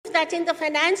that in the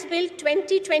Finance Bill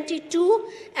 2022,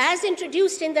 as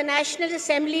introduced in the National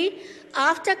Assembly,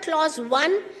 after Clause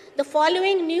 1, the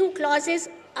following new clauses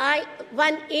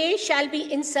 1A shall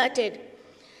be inserted.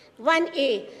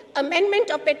 1A,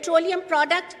 Amendment of Petroleum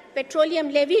Product,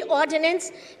 Petroleum Levy Ordinance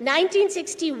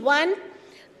 1961,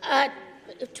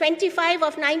 25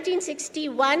 of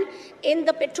 1961, in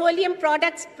the Petroleum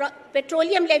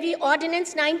Levy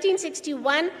Ordinance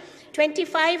 1961,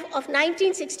 25 of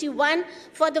 1961,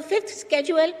 for the fifth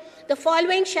schedule, the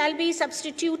following shall be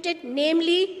substituted,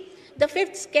 namely, the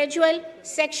fifth schedule,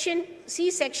 Section C,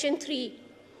 Section 3.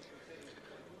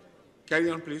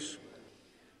 Carry on, please.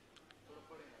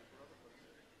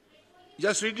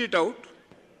 Just read it out.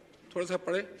 थोड़ा सा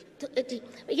पढ़े.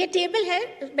 ये table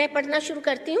है, मैं पढ़ना शुरू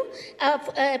करती हूँ.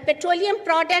 Petroleum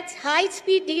products,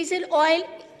 high-speed diesel oil,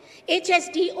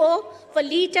 HSDO, for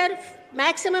liter,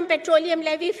 maximum petroleum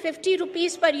levy 50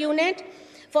 rupees per unit.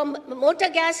 For motor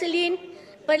gasoline,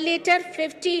 per liter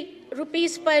 50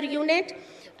 rupees per unit.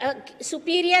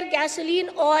 Superior gasoline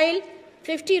oil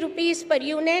 50 rupees per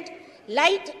unit.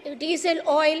 Light diesel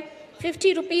oil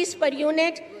 50 rupees per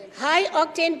unit. High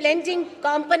octane blending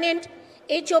component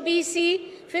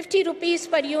HOBC 50 rupees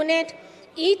per unit.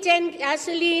 E10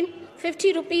 gasoline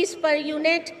 50 rupees per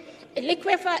unit.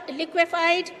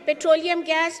 Liquefied petroleum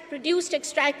gas produced,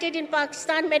 extracted in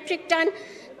Pakistan, metric ton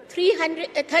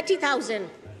 30,000.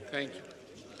 Thank you.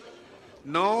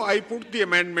 Now I put the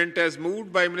amendment as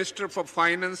moved by Minister for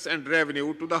Finance and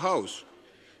Revenue to the House.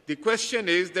 The question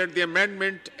is that the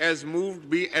amendment as moved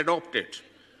be adopted.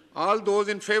 All those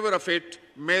in favor of it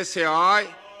may say aye.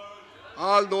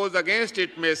 All those against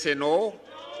it may say no.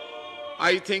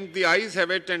 I think the ayes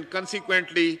have it, and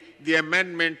consequently the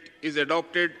amendment is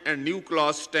adopted and new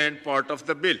clause stand part of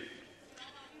the bill.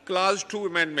 Clause 2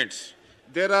 amendments.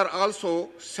 There are also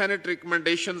Senate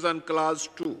recommendations on Clause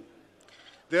 2.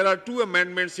 There are 2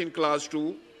 amendments in Clause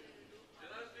 2.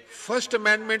 First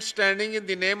amendment standing in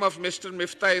the name of Mr.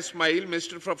 Miftah Ismail,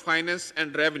 Minister for Finance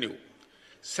and Revenue.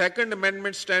 Second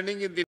amendment standing in the